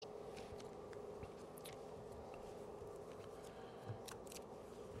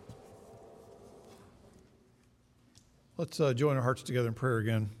Let's join our hearts together in prayer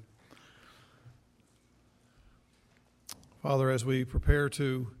again. Father, as we prepare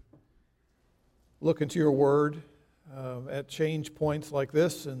to look into your word at change points like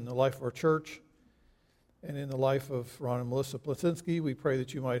this in the life of our church and in the life of Ron and Melissa Plasinski, we pray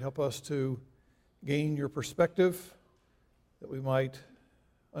that you might help us to gain your perspective, that we might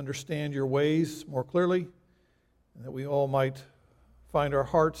understand your ways more clearly, and that we all might find our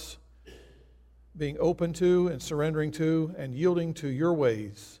hearts being open to and surrendering to and yielding to your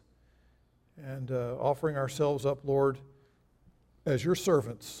ways and offering ourselves up, Lord, as your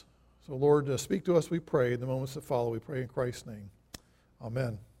servants. So, Lord, speak to us, we pray, in the moments that follow. We pray in Christ's name.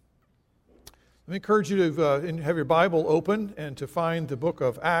 Amen. Let me encourage you to have your Bible open and to find the book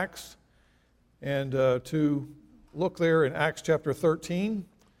of Acts and to look there in Acts chapter 13.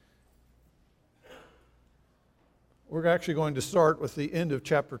 We're actually going to start with the end of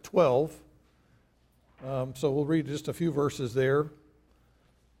chapter 12. So we'll read just a few verses there.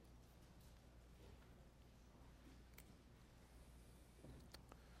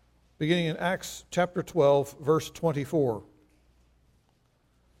 Beginning in Acts chapter 12, verse 24.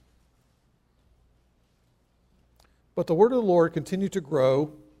 But the word of the Lord continued to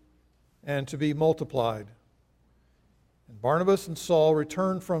grow and to be multiplied. And Barnabas and Saul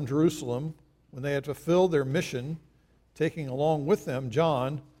returned from Jerusalem when they had fulfilled their mission, taking along with them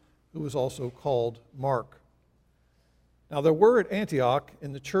John, who was also called Mark. Now there were at Antioch,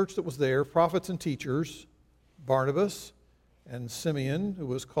 in the church that was there, prophets and teachers, Barnabas and Simeon, who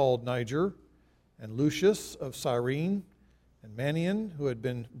was called Niger, and Lucius of Cyrene, and Manaen, who had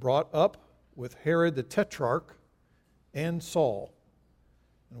been brought up with Herod the Tetrarch, and Saul.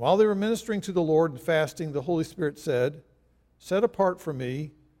 And while they were ministering to the Lord and fasting, the Holy Spirit said, "Set apart for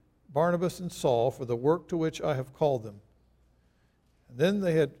me Barnabas and Saul for the work to which I have called them."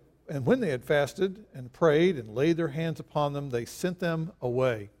 And when they had fasted and prayed and laid their hands upon them, they sent them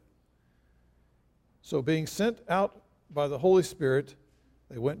away. So being sent out by the Holy Spirit,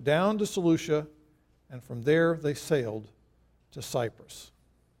 they went down to Seleucia, and from there they sailed to Cyprus.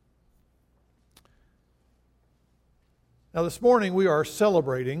 Now this morning we are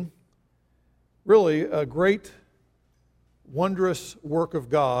celebrating really a great, wondrous work of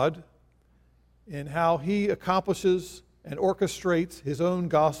God in how He accomplishes and orchestrates His own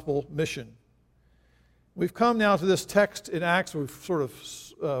gospel mission. We've come now to this text in Acts. We've sort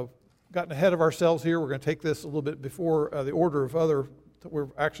of gotten ahead of ourselves here. We're going to take this a little bit before the order of other. We're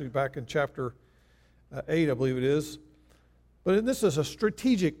actually back in chapter 8, I believe it is. But this is a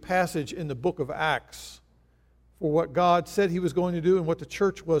strategic passage in the book of Acts for what God said He was going to do and what the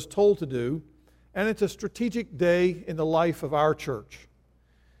church was told to do. And it's a strategic day in the life of our church.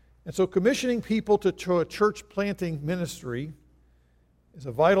 And so commissioning people to a church planting ministry is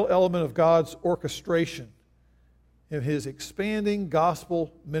a vital element of God's orchestration in His expanding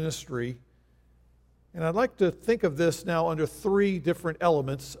gospel ministry. And I'd like to think of this now under three different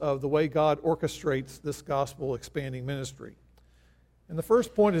elements of the way God orchestrates this gospel expanding ministry. And the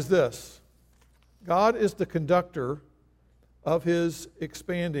first point is this: God is the conductor of His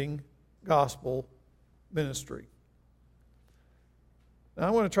expanding gospel ministry. Now, I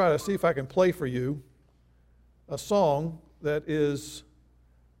want to try to see if I can play for you a song that is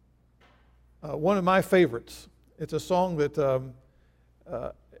one of my favorites. It's a song that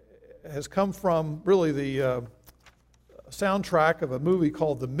has come from really the soundtrack of a movie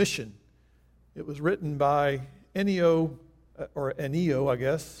called The Mission. It was written by Ennio, I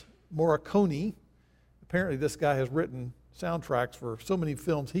guess, Morricone. Apparently this guy has written soundtracks for so many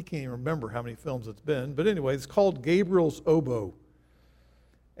films, he can't even remember how many films it's been. But anyway, it's called Gabriel's Oboe.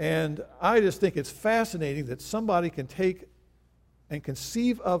 And I just think it's fascinating that somebody can take and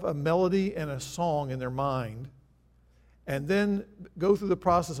conceive of a melody and a song in their mind and then go through the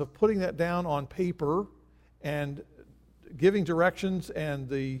process of putting that down on paper and giving directions and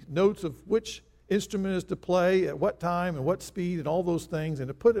the notes of which instrument is to play at what time and what speed and all those things, and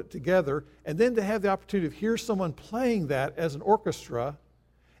to put it together, and then to have the opportunity to hear someone playing that as an orchestra,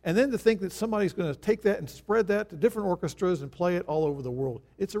 and then to think that somebody's going to take that and spread that to different orchestras and play it all over the world.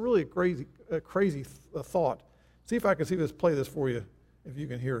 It's a really crazy thought. See if I can play this for you, if you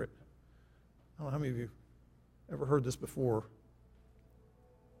can hear it. I don't know how many of you ever heard this before.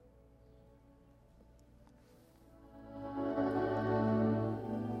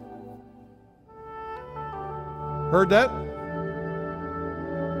 Heard that?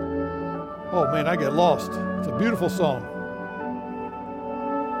 Oh man, I get lost. It's a beautiful song.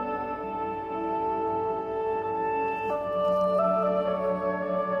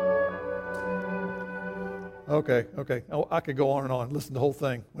 Okay. Oh, I could go on and on, listen to the whole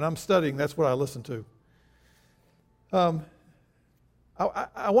thing. When I'm studying, that's what I listen to.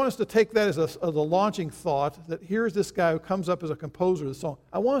 I want us to take that as a launching thought, that here's this guy who comes up as a composer of the song.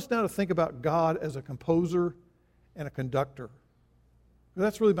 I want us now to think about God as a composer and a conductor.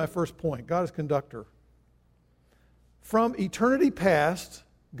 That's really my first point. God is conductor. From eternity past,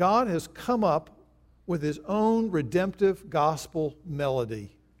 God has come up with his own redemptive gospel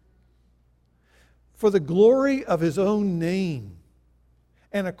melody. For the glory of his own name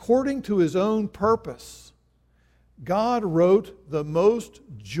and according to his own purpose, God wrote the most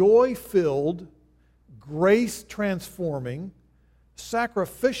joy-filled, grace-transforming,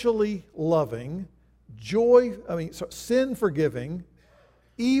 sacrificially loving, sin-forgiving,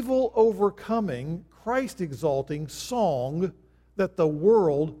 evil-overcoming, Christ-exalting song that the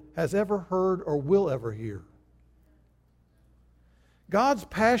world has ever heard or will ever hear. God's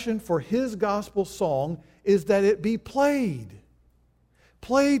passion for his gospel song is that it be played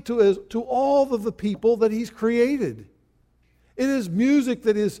to all of the people that he's created. It is music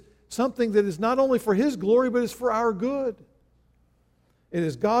that is something that is not only for his glory, but is for our good. It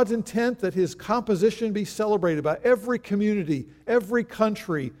is God's intent that his composition be celebrated by every community, every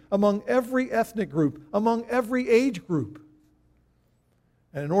country, among every ethnic group, among every age group.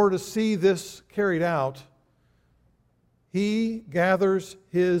 And in order to see this carried out, he gathers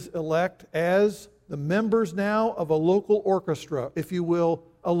his elect as the members now of a local orchestra, if you will,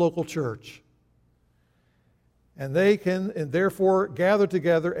 a local church. And they can, and therefore, gather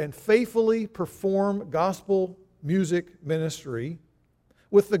together and faithfully perform gospel music ministry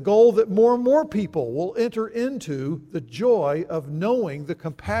with the goal that more and more people will enter into the joy of knowing the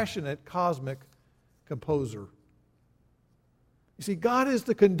compassionate cosmic composer. You see, God is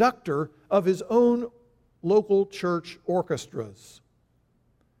the conductor of his own local church orchestras.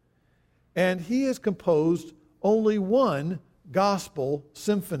 And he has composed only one gospel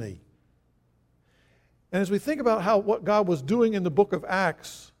symphony. And as we think about what God was doing in the book of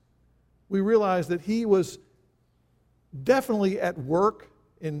Acts, we realize that he was definitely at work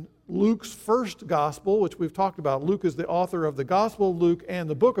in Luke's first gospel, which we've talked about. Luke is the author of the Gospel of Luke and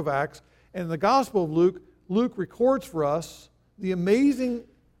the book of Acts. And in the Gospel of Luke, Luke records for us the amazing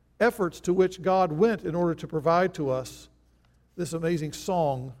efforts to which God went in order to provide to us this amazing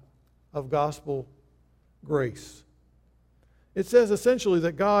song of gospel grace. It says essentially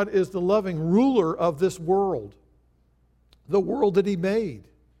that God is the loving ruler of this world, the world that he made,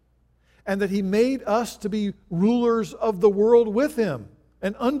 and that he made us to be rulers of the world with him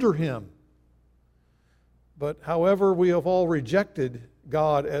and under him. But however we have all rejected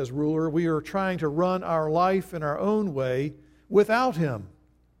God as ruler, we are trying to run our life in our own way without him.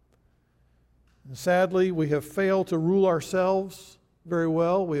 And sadly, we have failed to rule ourselves very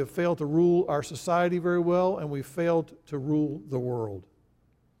well. We have failed to rule our society very well, and we've failed to rule the world.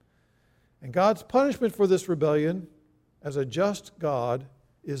 And God's punishment for this rebellion as a just God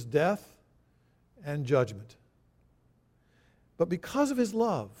is death and judgment. But because of his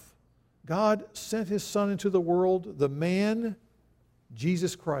love, God sent his Son into the world, the man,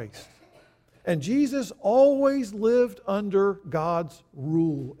 Jesus Christ. And Jesus always lived under God's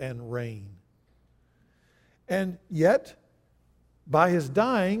rule and reign. And yet, by his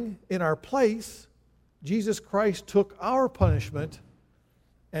dying in our place, Jesus Christ took our punishment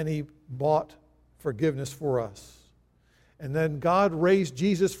and he bought forgiveness for us. And then God raised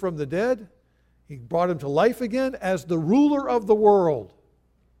Jesus from the dead. He brought him to life again as the ruler of the world.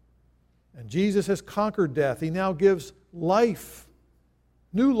 And Jesus has conquered death. He now gives life,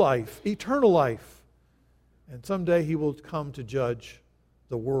 new life, eternal life. And someday he will come to judge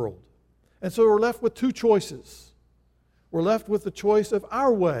the world. And so we're left with two choices. We're left with the choice of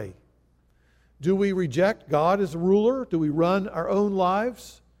our way. Do we reject God as a ruler? Do we run our own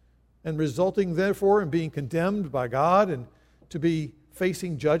lives? And resulting, therefore, in being condemned by God and to be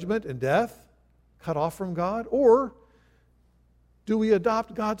facing judgment and death, cut off from God? Or do we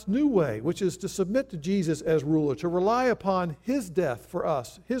adopt God's new way, which is to submit to Jesus as ruler, to rely upon his death for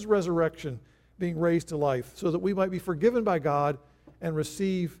us, his resurrection, being raised to life, so that we might be forgiven by God and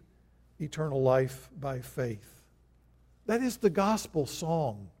receive eternal life by faith? That is the gospel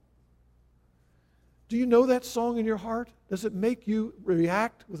song. Do you know that song in your heart? Does it make you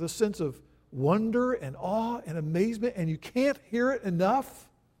react with a sense of wonder and awe and amazement, and you can't hear it enough?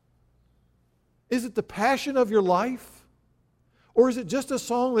 Is it the passion of your life? Or is it just a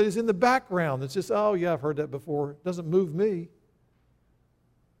song that is in the background that's just, oh yeah, I've heard that before. It doesn't move me.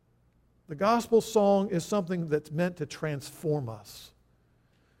 The gospel song is something that's meant to transform us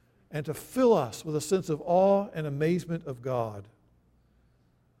and to fill us with a sense of awe and amazement of God.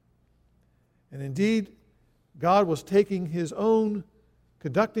 And indeed, God was taking his own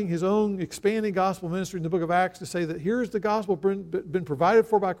conducting his own expanding gospel ministry in the book of Acts to say that here's the gospel been provided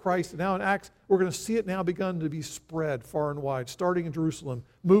for by Christ, and now in Acts we're going to see it now begun to be spread far and wide, starting in Jerusalem,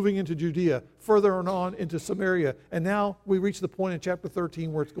 moving into Judea, further on into Samaria, and now we reach the point in chapter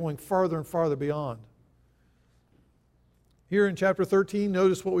 13 where it's going farther and farther beyond. Here in chapter 13,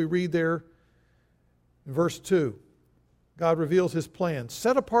 notice what we read there in verse 2. God reveals his plan.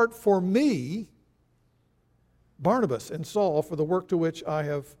 Set apart for me Barnabas and Saul for the work to which I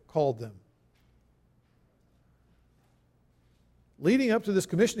have called them. Leading up to this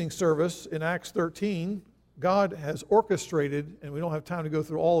commissioning service in Acts 13, God has orchestrated, and we don't have time to go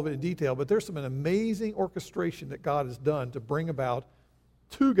through all of it in detail, but there's an amazing orchestration that God has done to bring about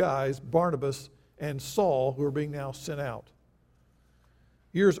two guys, Barnabas and Saul, who are being now sent out.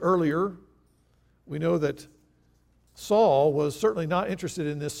 Years earlier, we know that Saul was certainly not interested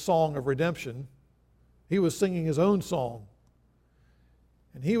in this song of redemption. He was singing his own song.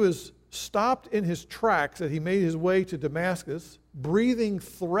 And he was stopped in his tracks as he made his way to Damascus, breathing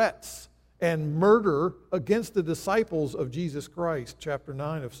threats and murder against the disciples of Jesus Christ, chapter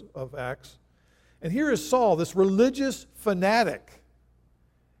 9 of Acts. And here is Saul, this religious fanatic.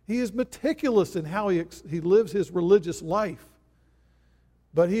 He is meticulous in how he lives his religious life.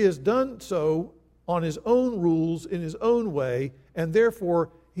 But he has done so on his own rules, in his own way, and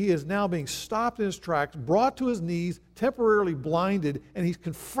therefore he is now being stopped in his tracks, brought to his knees, temporarily blinded, and he's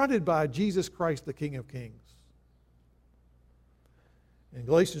confronted by Jesus Christ, the King of Kings. In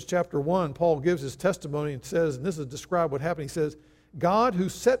Galatians chapter 1, Paul gives his testimony and says, and this is described what happened, he says, God who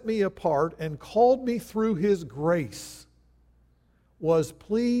set me apart and called me through his grace was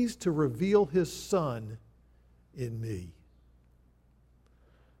pleased to reveal his Son in me.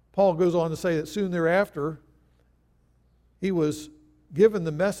 Paul goes on to say that soon thereafter, he was given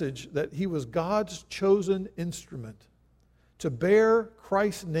the message that he was God's chosen instrument to bear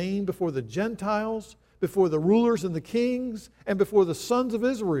Christ's name before the Gentiles, before the rulers and the kings, and before the sons of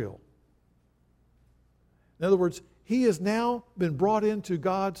Israel. In other words, he has now been brought into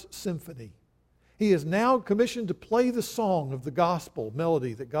God's symphony. He is now commissioned to play the song of the gospel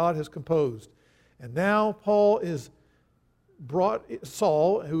melody that God has composed. And now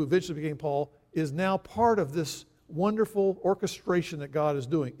Saul, who eventually became Paul, is now part of this wonderful orchestration that God is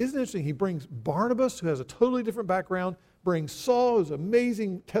doing. Isn't it interesting? He brings Barnabas, who has a totally different background, brings Saul, who's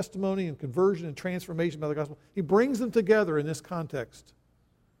amazing testimony and conversion and transformation by the gospel. He brings them together in this context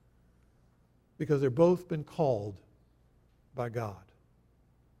because they've both been called by God.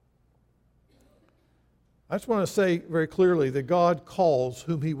 I just want to say very clearly that God calls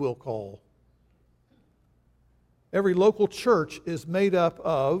whom he will call. Every local church is made up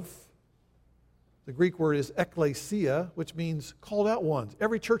of, the Greek word is ekklesia, which means called out ones.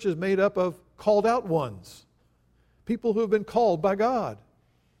 Every church is made up of called out ones, people who have been called by God.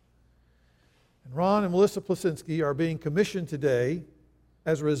 And Ron and Melissa Plasinski are being commissioned today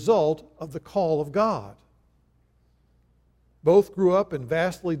as a result of the call of God. Both grew up in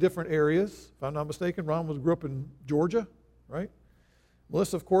vastly different areas. If I'm not mistaken, Ron grew up in Georgia, right?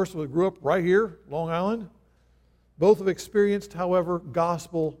 Melissa, of course, grew up right here, Long Island. Both have experienced, however,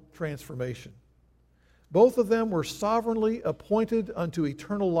 gospel transformation. Both of them were sovereignly appointed unto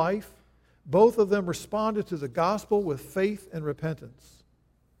eternal life. Both of them responded to the gospel with faith and repentance.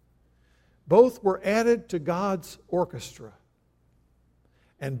 Both were added to God's orchestra.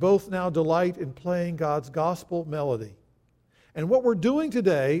 And both now delight in playing God's gospel melody. And what we're doing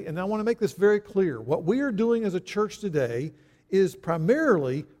today, and I want to make this very clear, what we are doing as a church today is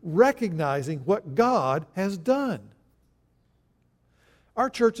primarily recognizing what God has done. Our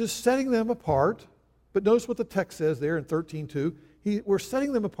church is setting them apart, but notice what the text says there in 13:2. We're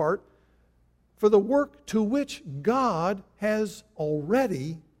setting them apart for the work to which God has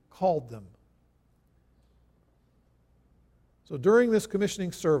already called them. So during this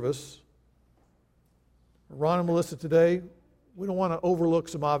commissioning service, Ron and Melissa today, we don't want to overlook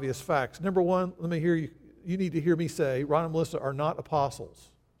some obvious facts. Number one, let me hear you. You need to hear me say, Ron and Melissa are not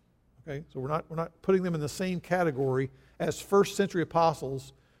apostles. Okay, so we're not putting them in the same category as first century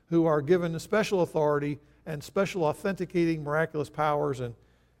apostles who are given special authority and special authenticating miraculous powers and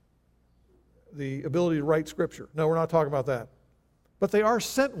the ability to write Scripture. No, we're not talking about that. But they are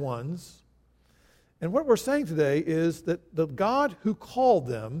sent ones. And what we're saying today is that the God who called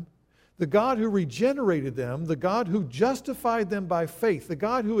them, the God who regenerated them, the God who justified them by faith, the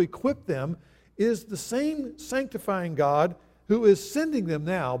God who equipped them, is the same sanctifying God who is sending them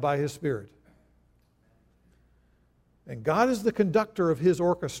now by His Spirit. And God is the conductor of His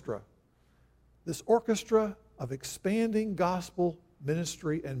orchestra, this orchestra of expanding gospel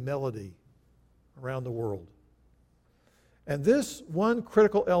ministry and melody around the world. And this one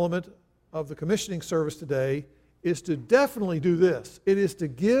critical element of the commissioning service today is to definitely do this. It is to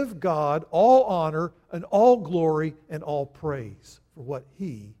give God all honor and all glory and all praise for what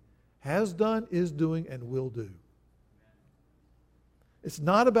He has done, is doing, and will do. It's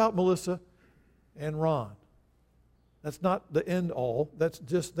not about Melissa and Ron. That's not the end all. That's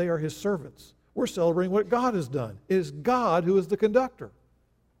just they are His servants. We're celebrating what God has done. It is God who is the conductor.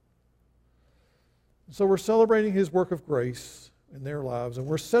 So we're celebrating His work of grace in their lives, and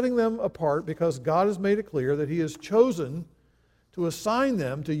we're setting them apart because God has made it clear that He has chosen to assign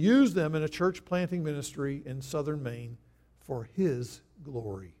them, to use them in a church planting ministry in southern Maine for His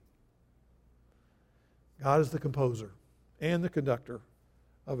glory. God is the composer and the conductor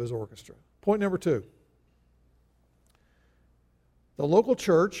of His orchestra. Point number 2. The local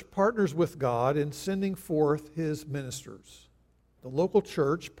church partners with God in sending forth His ministers. The local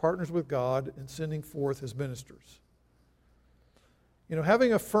church partners with God in sending forth His ministers. You know,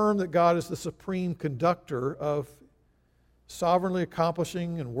 having affirmed that God is the supreme conductor of sovereignly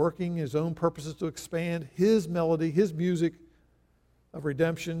accomplishing and working His own purposes to expand His melody, His music of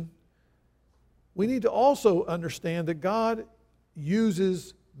redemption, we need to also understand that God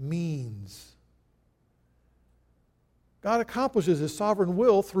uses means. God accomplishes His sovereign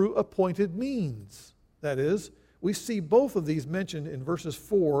will through appointed means. That is, we see both of these mentioned in verses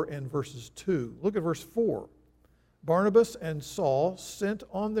 4 and verses 2. Look at verse 4. Barnabas and Saul sent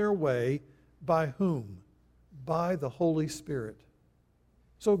on their way by whom? By the Holy Spirit.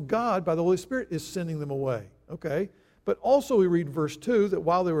 So God, by the Holy Spirit, is sending them away. Okay? But also we read in verse 2 that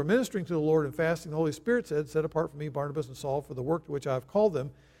while they were ministering to the Lord and fasting, the Holy Spirit said, "Set apart for me Barnabas and Saul for the work to which I have called them."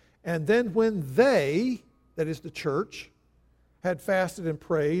 And then when they, that is the church, had fasted and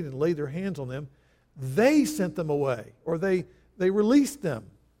prayed and laid their hands on them, they sent them away, or they released them.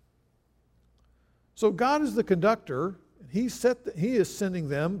 So God is the conductor. He is sending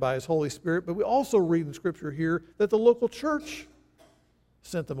them by His Holy Spirit, but we also read in Scripture here that the local church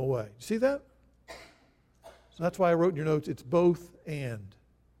sent them away. You see that? So that's why I wrote in your notes, it's both and.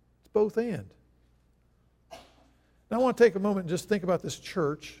 It's both and. Now I want to take a moment and just think about this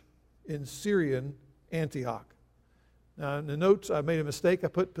church in Syrian Antioch. Now in the notes I made a mistake. I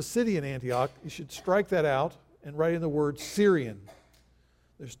put Pisidian Antioch. You should strike that out and write in the word Syrian.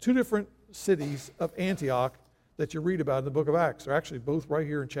 There's 2 different cities of Antioch that you read about in the book of Acts. They're actually both right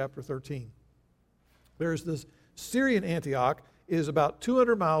here in chapter 13. There's this Syrian Antioch is about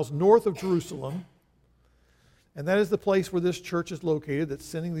 200 miles north of Jerusalem, and that is the place where this church is located that's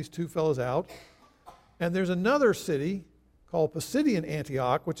sending these 2 fellows out. And there's another city called Pisidian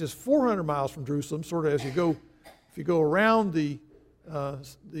Antioch, which is 400 miles from Jerusalem, sort of as you go, if you go around the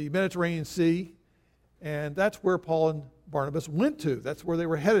Mediterranean Sea, and that's where Paul and Barnabas went to. That's where they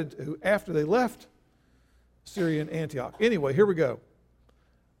were headed to after they left Syrian Antioch. Anyway, here we go.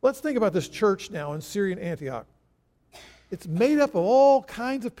 Let's think about this church now in Syrian Antioch. It's made up of all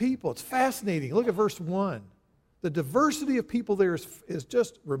kinds of people. It's fascinating. Look at verse 1. The diversity of people there is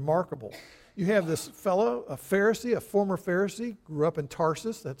just remarkable. You have this fellow, a Pharisee, a former Pharisee, grew up in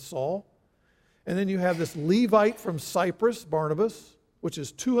Tarsus, that's Saul. And then you have this Levite from Cyprus, Barnabas, which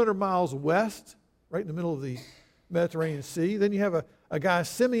is 200 miles west, right in the middle of the Mediterranean Sea. Then you have a guy,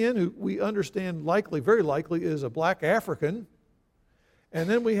 Simeon, who we understand very likely is a black African. And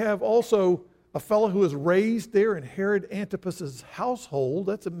then we have also a fellow who was raised there in Herod Antipas's household.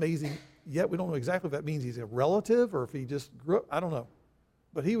 That's amazing. Yet we don't know exactly if that means he's a relative or if he just grew up. I don't know.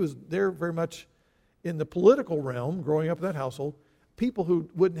 But he was there very much in the political realm, growing up in that household. People who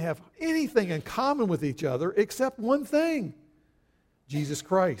wouldn't have anything in common with each other except one thing: Jesus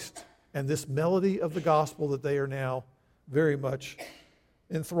Christ. And this melody of the gospel that they are now very much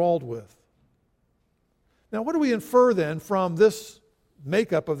enthralled with. Now, what do we infer then from this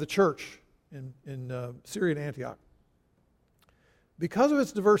makeup of the church in Syrian Antioch? Because of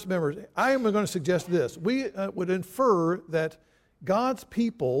its diverse members, I am going to suggest this. We would infer that God's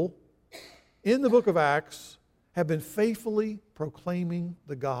people in the book of Acts have been faithfully proclaiming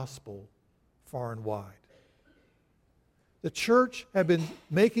the gospel far and wide. The church had been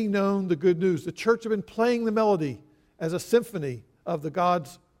making known the good news. The church had been playing the melody as a symphony of the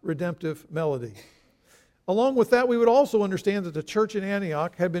God's redemptive melody. Along with that, we would also understand that the church in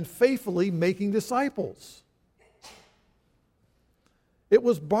Antioch had been faithfully making disciples. It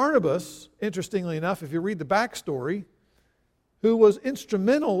was Barnabas, interestingly enough, if you read the backstory, who was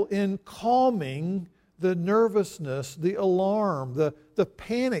instrumental in calming the nervousness, the alarm, the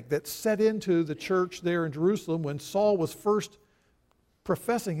panic that set into the church there in Jerusalem when Saul was first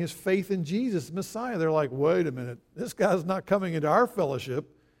professing his faith in Jesus, Messiah. They're like, wait a minute, this guy's not coming into our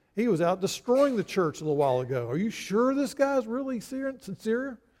fellowship. He was out destroying the church a little while ago. Are you sure this guy's really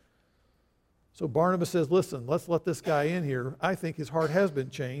sincere? So Barnabas says, listen, let's let this guy in here. I think his heart has been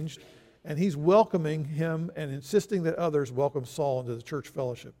changed, and he's welcoming him and insisting that others welcome Saul into the church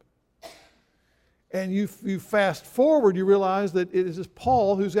fellowship. And you fast forward, you realize that it is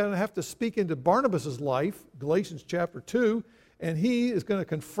Paul who's going to have to speak into Barnabas' life, Galatians chapter 2, and he is going to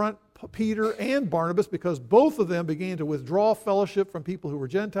confront Peter and Barnabas because both of them began to withdraw fellowship from people who were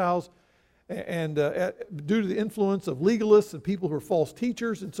Gentiles and due to the influence of legalists and people who were false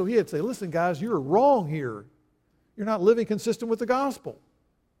teachers. And so he had to say, listen, guys, you're wrong here. You're not living consistent with the gospel.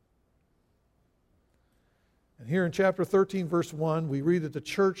 And here in chapter 13, verse 1, we read that the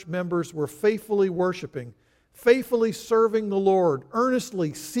church members were faithfully worshiping, faithfully serving the Lord,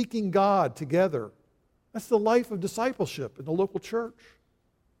 earnestly seeking God together. That's the life of discipleship in the local church.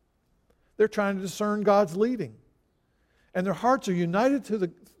 They're trying to discern God's leading. And their hearts are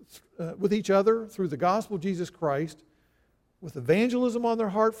united with each other through the gospel of Jesus Christ, with evangelism on their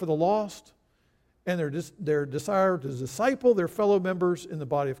heart for the lost, and their desire to disciple their fellow members in the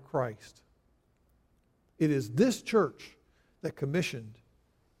body of Christ. It is this church that commissioned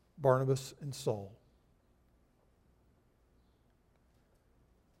Barnabas and Saul.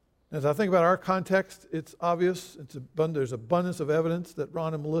 As I think about our context, it's obvious, there's abundance of evidence that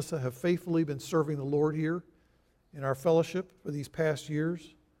Ron and Melissa have faithfully been serving the Lord here in our fellowship for these past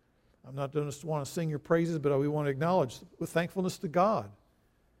years. I'm not just want to sing your praises, but we want to acknowledge with thankfulness to God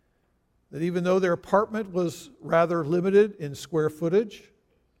that even though their apartment was rather limited in square footage,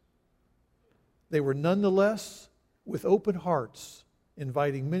 they were nonetheless, with open hearts,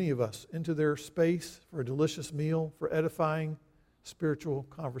 inviting many of us into their space for a delicious meal, for edifying spiritual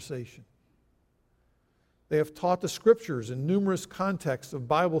conversation. They have taught the Scriptures in numerous contexts of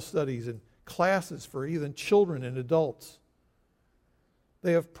Bible studies and classes for even children and adults.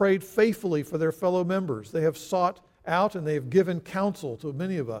 They have prayed faithfully for their fellow members. They have sought out and they have given counsel to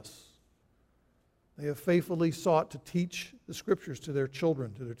many of us. They have faithfully sought to teach the Scriptures to their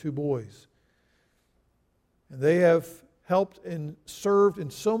children, to their two boys. And they have helped and served in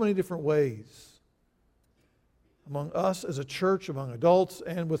so many different ways among us as a church, among adults,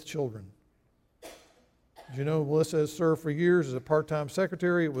 and with children. As you know, Melissa has served for years as a part-time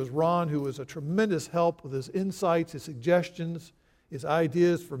secretary. It was Ron who was a tremendous help with his insights, his suggestions, his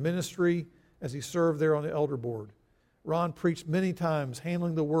ideas for ministry as he served there on the elder board. Ron preached many times,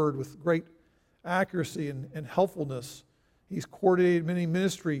 handling the word with great accuracy and helpfulness. He's coordinated many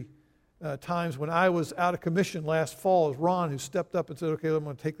ministry times when I was out of commission last fall. It was Ron who stepped up and said, okay, I'm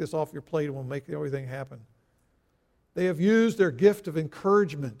going to take this off your plate and we'll make everything happen. They have used their gift of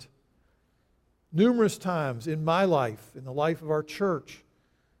encouragement numerous times in my life, in the life of our church,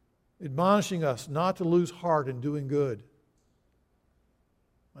 admonishing us not to lose heart in doing good.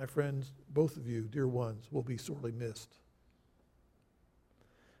 My friends, both of you, dear ones, will be sorely missed.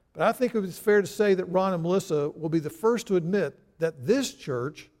 But I think it's fair to say that Ron and Melissa will be the first to admit that this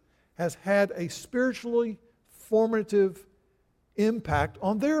church has had a spiritually formative impact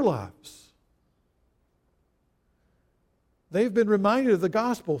on their lives. They've been reminded of the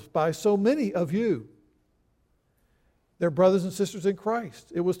gospel by so many of you. They're brothers and sisters in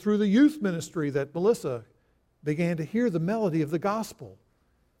Christ. It was through the youth ministry that Melissa began to hear the melody of the gospel.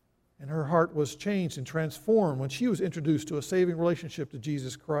 And her heart was changed and transformed when she was introduced to a saving relationship to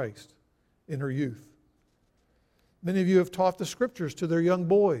Jesus Christ in her youth. Many of you have taught the Scriptures to their young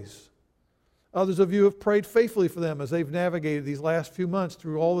boys. Others of you have prayed faithfully for them as they've navigated these last few months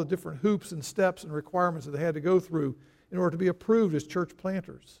through all the different hoops and steps and requirements that they had to go through in order to be approved as church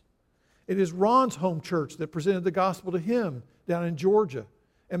planters. It is Ron's home church that presented the gospel to him down in Georgia,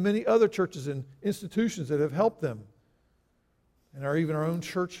 and many other churches and institutions that have helped them. And even our own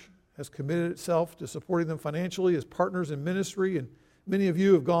church has committed itself to supporting them financially as partners in ministry, and many of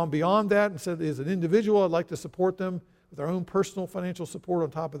you have gone beyond that and said, as an individual, I'd like to support them with our own personal financial support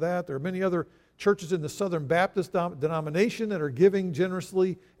on top of that. There are many other churches in the Southern Baptist denomination that are giving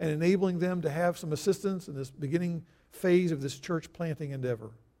generously and enabling them to have some assistance in this beginning phase of this church planting endeavor.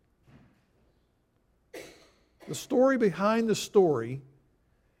 The story behind the story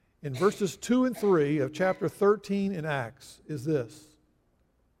in verses 2 and 3 of chapter 13 in Acts is this: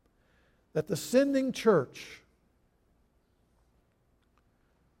 that the sending church,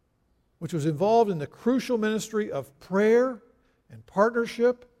 which was involved in the crucial ministry of prayer and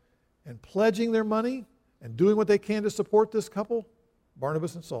partnership and pledging their money and doing what they can to support this couple,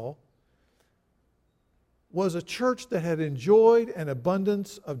 Barnabas and Saul, was a church that had enjoyed an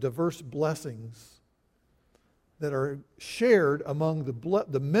abundance of diverse blessings that are shared among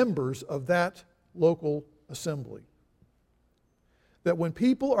the members of that local assembly. that when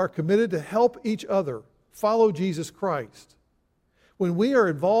people are committed to help each other follow Jesus Christ, when we are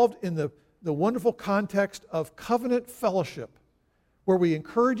involved in the wonderful context of covenant fellowship, where we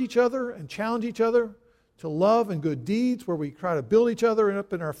encourage each other and challenge each other to love and good deeds, where we try to build each other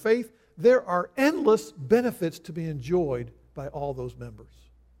up in our faith, there are endless benefits to be enjoyed by all those members.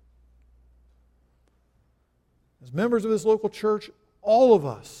 As members of this local church, all of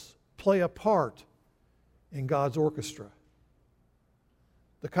us play a part in God's orchestra.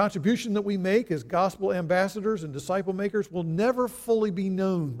 The contribution that we make as gospel ambassadors and disciple makers will never fully be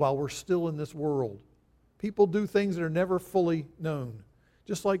known while we're still in this world. People do things that are never fully known.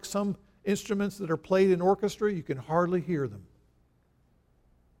 Just like some instruments that are played in orchestra, you can hardly hear them.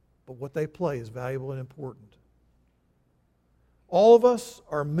 But what they play is valuable and important. All of us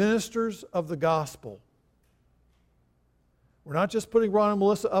are ministers of the gospel. We're not just putting Ron and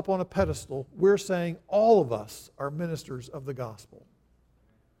Melissa up on a pedestal. We're saying all of us are ministers of the gospel.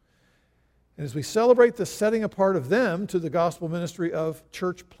 And as we celebrate the setting apart of them to the gospel ministry of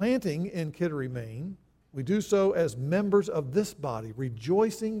church planting in Kittery, Maine, we do so as members of this body,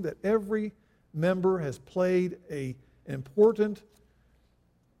 rejoicing that every member has played an important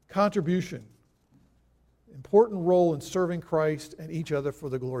contribution, important role in serving Christ and each other for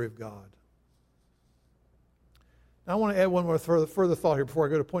the glory of God. Now I want to add one more further thought here before I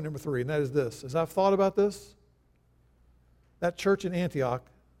go to point number 3, and that is this. As I've thought about this, that church in Antioch,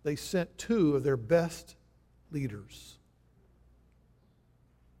 they sent 2 of their best leaders.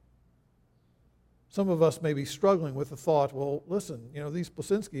 Some of us may be struggling with the thought, well, listen, these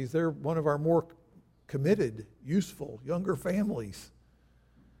Plasinskis, they're one of our more committed, useful, younger families.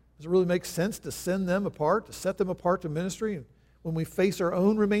 Does it really make sense to send them apart, to set them apart to ministry when we face our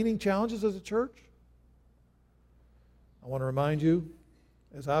own remaining challenges as a church? I want to remind you,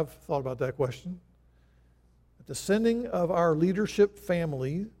 as I've thought about that question, that the sending of our leadership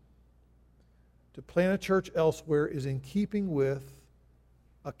family to plant a church elsewhere is in keeping with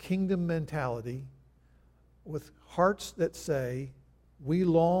a kingdom mentality, with hearts that say, we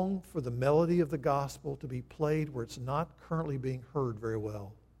long for the melody of the gospel to be played where it's not currently being heard very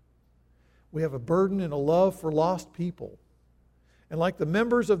well. We have a burden and a love for lost people. And like the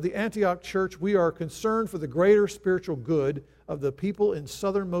members of the Antioch church, we are concerned for the greater spiritual good of the people in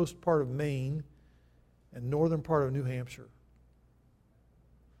southernmost part of Maine and northern part of New Hampshire.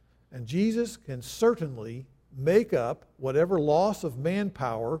 And Jesus can certainly make up whatever loss of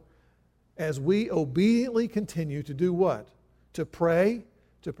manpower as we obediently continue to do what? To pray,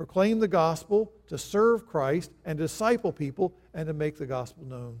 to proclaim the gospel, to serve Christ, and disciple people, and to make the gospel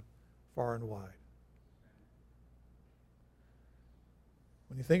known far and wide.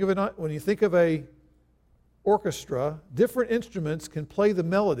 When you think of a orchestra, different instruments can play the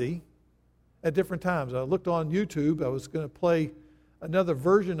melody at different times. I looked on YouTube. I was going to play another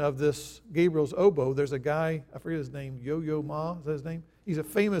version of this Gabriel's oboe. There's a guy, I forget his name, Yo-Yo Ma, is that his name? He's a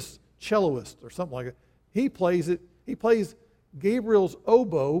famous celloist or something like that. He plays Gabriel's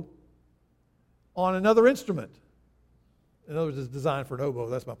oboe on another instrument. In other words, it's designed for an oboe.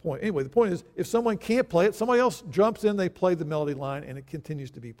 That's my point. Anyway, the point is, if someone can't play it, somebody else jumps in, they play the melody line, and it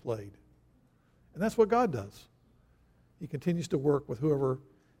continues to be played. And that's what God does. He continues to work with whoever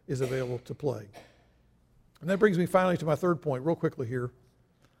is available to play. And that brings me finally to my third point, real quickly here.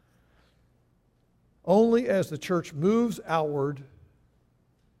 Only as the church moves outward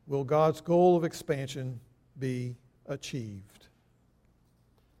will God's goal of expansion be achieved.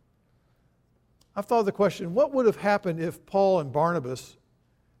 I've thought of the question, what would have happened if Paul and Barnabas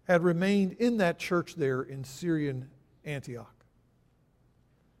had remained in that church there in Syrian Antioch?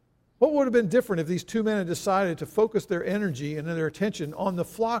 What would have been different if these 2 men had decided to focus their energy and their attention on the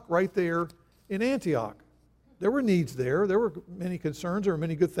flock right there in Antioch? There were needs there. There were many concerns. There were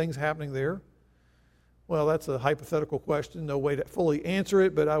many good things happening there. Well, that's a hypothetical question. No way to fully answer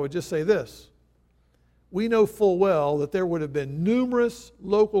it, but I would just say this. We know full well that there would have been numerous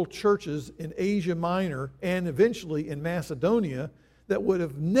local churches in Asia Minor and eventually in Macedonia that would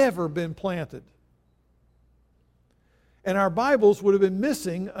have never been planted. And our Bibles would have been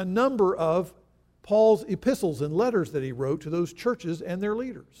missing a number of Paul's epistles and letters that he wrote to those churches and their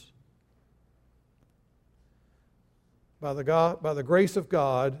leaders. By the grace of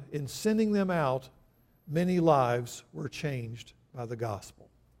God, in sending them out, many lives were changed by the gospel.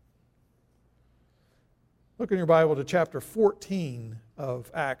 Look in your Bible to chapter 14 of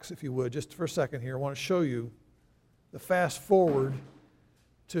Acts, if you would, just for a second here. I want to show you the fast forward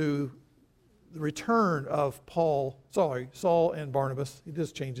to the return of Saul and Barnabas. He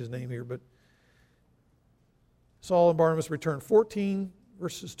does change his name here, but Saul and Barnabas return. 14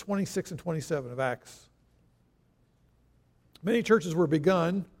 verses 26 and 27 of Acts. Many churches were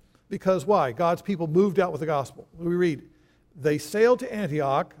begun because why? God's people moved out with the gospel. We read, they sailed to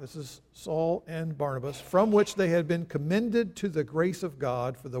Antioch, this is Saul and Barnabas, from which they had been commended to the grace of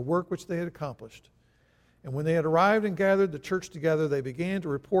God for the work which they had accomplished. And when they had arrived and gathered the church together, they began to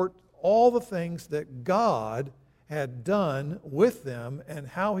report all the things that God had done with them and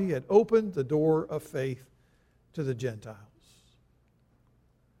how he had opened the door of faith to the Gentiles.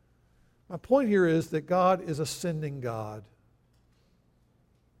 My point here is that God is a sending God.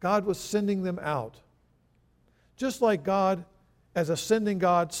 God was sending them out. Just like God, as a sending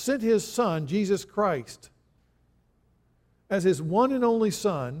God, sent his Son, Jesus Christ, as his one and only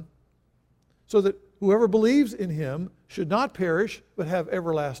Son, so that whoever believes in him should not perish, but have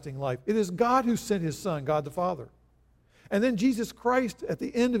everlasting life. It is God who sent his Son, God the Father. And then Jesus Christ, at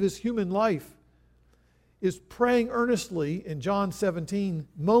the end of his human life, is praying earnestly in John 17,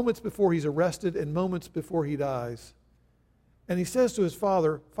 moments before he's arrested and moments before he dies. And he says to his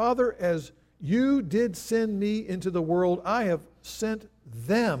Father, Father, as you did send me into the world, I have sent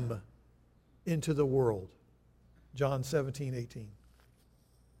them into the world. John 17, 18.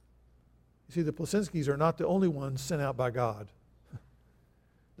 You see, the Plasinskis are not the only ones sent out by God.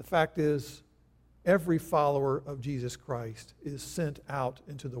 The fact is, every follower of Jesus Christ is sent out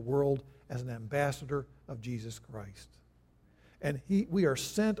into the world as an ambassador of Jesus Christ. And we are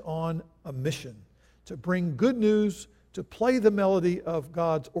sent on a mission to bring good news, to play the melody of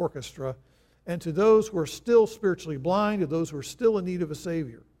God's orchestra, and to those who are still spiritually blind, to those who are still in need of a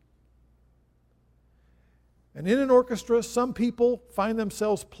Savior. And in an orchestra, some people find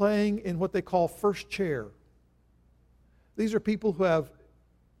themselves playing in what they call first chair. These are people who have,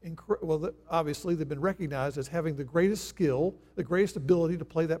 obviously they've been recognized as having the greatest skill, the greatest ability to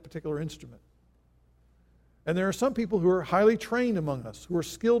play that particular instrument. And there are some people who are highly trained among us, who are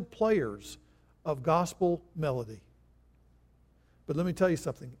skilled players of gospel melody. But let me tell you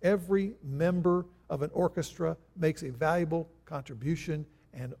something. Every member of an orchestra makes a valuable contribution,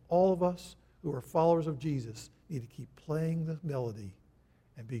 and all of us who are followers of Jesus need to keep playing the melody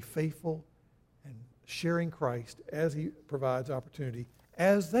and be faithful and sharing Christ as he provides opportunity,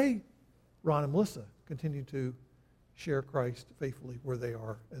 as they, Ron and Melissa, continue to share Christ faithfully where they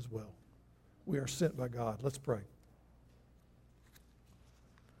are as well. We are sent by God. Let's pray.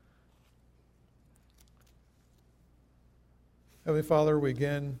 Heavenly Father, we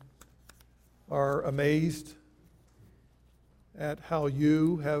again are amazed at how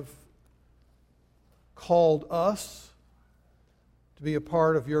you have called us to be a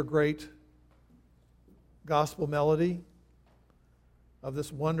part of your great gospel melody, of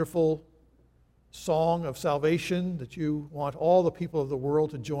this wonderful song of salvation that you want all the people of the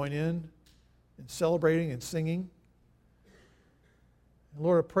world to join in celebrating and singing. And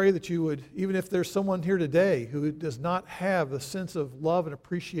Lord, I pray that you would, even if there's someone here today who does not have the sense of love and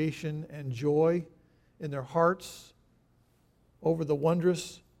appreciation and joy in their hearts over the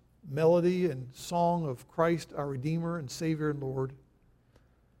wondrous melody and song of Christ, our Redeemer and Savior and Lord,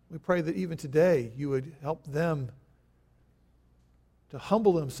 we pray that even today you would help them to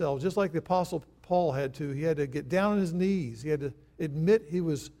humble themselves, just like the Apostle Paul had to. He had to get down on his knees. He had to admit he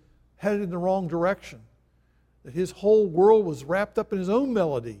was headed in the wrong direction, that his whole world was wrapped up in his own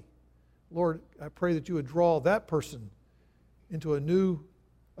melody. Lord, I pray that you would draw that person into a new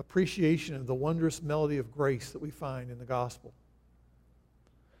appreciation of the wondrous melody of grace that we find in the gospel.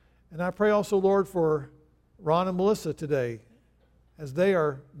 And I pray also, Lord, for Ron and Melissa today, as they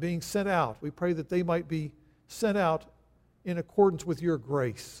are being sent out. We pray that they might be sent out in accordance with your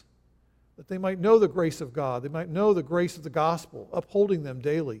grace, that they might know the grace of God, they might know the grace of the gospel, upholding them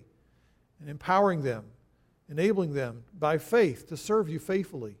daily and empowering them, enabling them by faith to serve you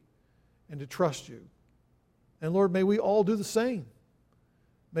faithfully and to trust you. And Lord, may we all do the same.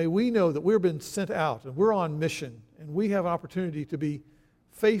 May we know that we've been sent out and we're on mission and we have an opportunity to be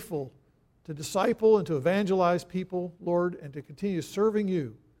faithful to disciple and to evangelize people, Lord, and to continue serving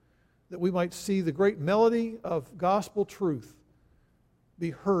you, that we might see the great melody of gospel truth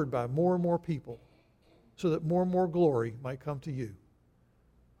be heard by more and more people so that more and more glory might come to you,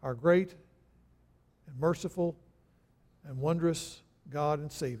 our great and merciful and wondrous God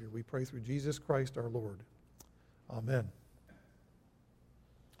and Savior. We pray through Jesus Christ our Lord. Amen.